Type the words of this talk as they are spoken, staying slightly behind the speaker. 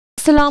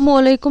Assalamu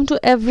alaikum to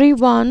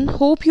everyone.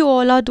 Hope you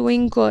all are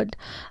doing good.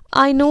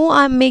 I know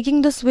I'm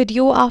making this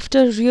video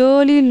after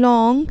really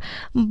long,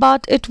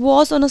 but it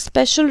was on a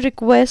special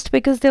request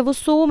because there were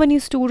so many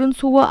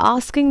students who were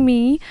asking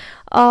me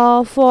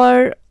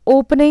for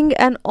opening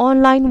an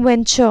online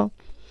venture.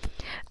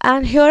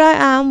 And here I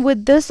am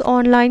with this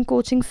online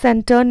coaching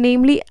center,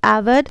 namely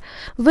Avid,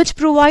 which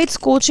provides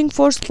coaching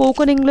for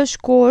spoken English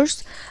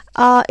course.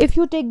 If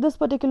you take this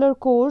particular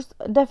course,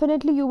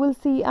 definitely you will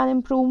see an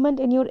improvement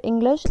in your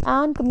English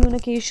and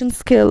communication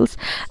skills.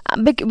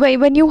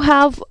 When you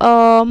have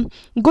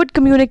good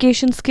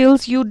communication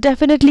skills, you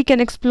definitely can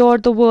explore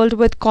the world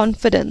with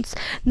confidence.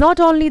 Not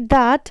only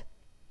that,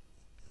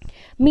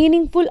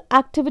 meaningful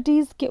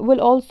activities will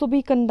also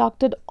be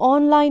conducted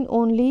online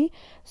only.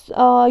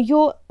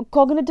 Your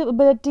cognitive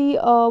ability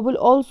will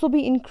also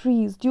be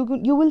increased.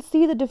 You will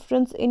see the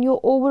difference in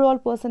your overall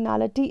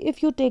personality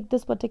if you take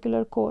this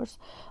particular course.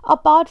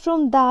 Apart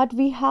from that,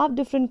 we have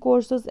different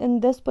courses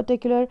in this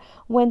particular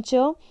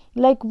venture.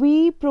 Like,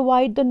 we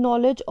provide the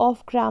knowledge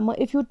of grammar.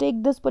 If you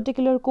take this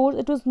particular course,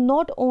 it was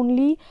not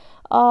only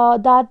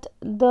that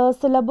the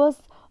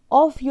syllabus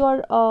of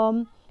your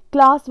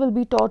class will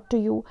be taught to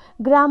you.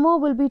 Grammar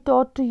will be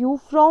taught to you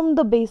from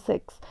the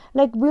basics.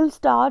 Like, we'll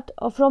start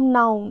from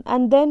noun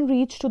and then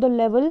reach to the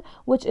level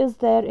which is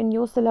there in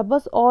your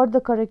syllabus or the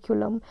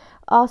curriculum.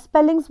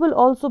 Spellings will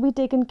also be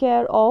taken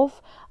care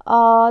of.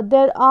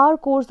 There are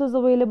courses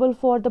available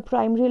for the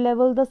primary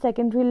level, the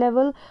secondary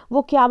level.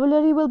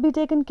 Vocabulary will be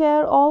taken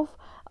care of.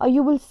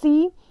 You will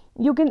see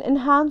you can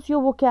enhance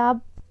your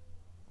vocab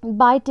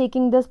by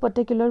taking this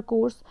particular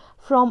course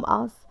from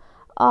us.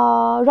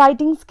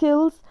 Writing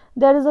skills,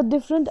 there is a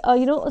different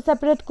a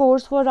separate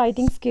course for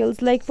writing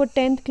skills. Like, for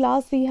 10th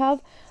class we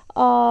have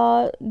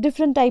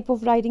different type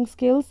of writing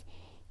skills.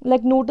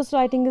 Like, notice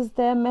writing is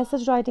there,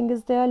 message writing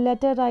is there,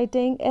 letter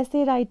writing,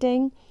 essay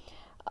writing,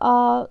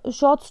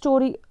 short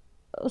story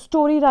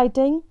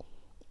writing,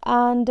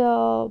 and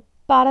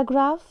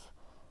paragraph.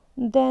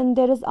 Then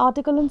there is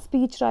article and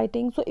speech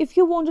writing. So if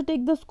you want to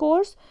take this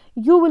course,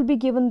 you will be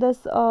given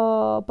this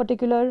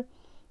particular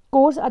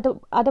course at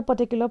a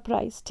particular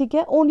price. ठीक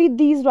है, only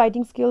these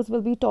writing skills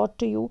will be taught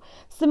to you.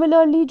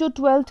 Similarly, जो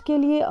 12th के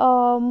लिए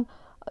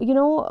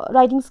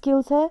writing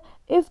skills है,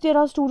 if there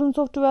are students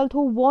of 12th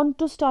who want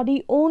to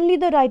study only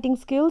the writing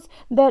skills,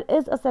 there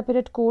is a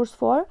separate course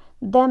for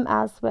them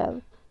as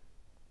well.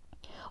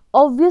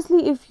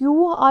 Obviously, if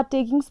you are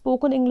taking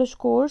spoken English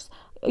course,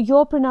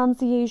 your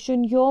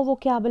pronunciation, your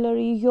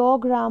vocabulary, your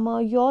grammar,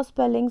 your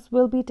spellings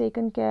will be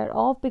taken care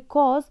of,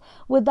 because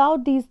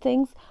without these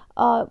things,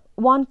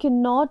 one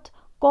cannot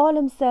call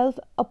himself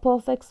a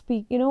perfect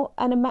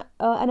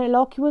an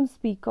eloquent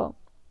speaker.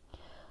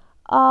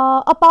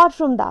 Apart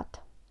from that,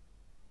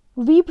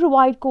 we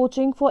provide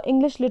coaching for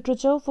English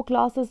literature for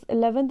classes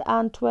 11th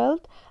and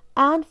 12th,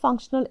 and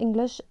functional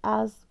English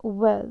as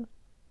well.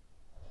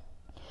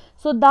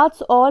 So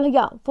that's all.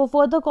 Yeah, for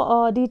further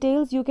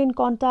details, you can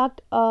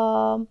contact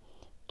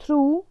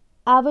through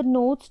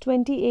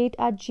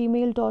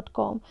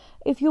avidnotes28@gmail.com.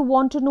 If you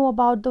want to know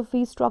about the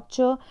fee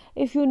structure,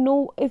 if you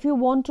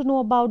want to know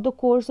about the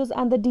courses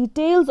and the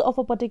details of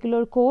a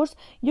particular course,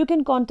 you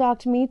can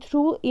contact me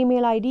through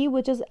email ID,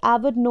 which is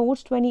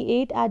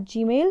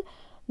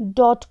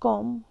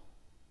avidnotes28@gmail.com.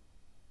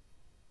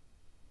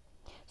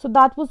 So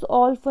that was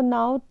all for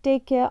now.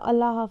 Take care.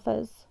 Allah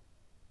Hafiz.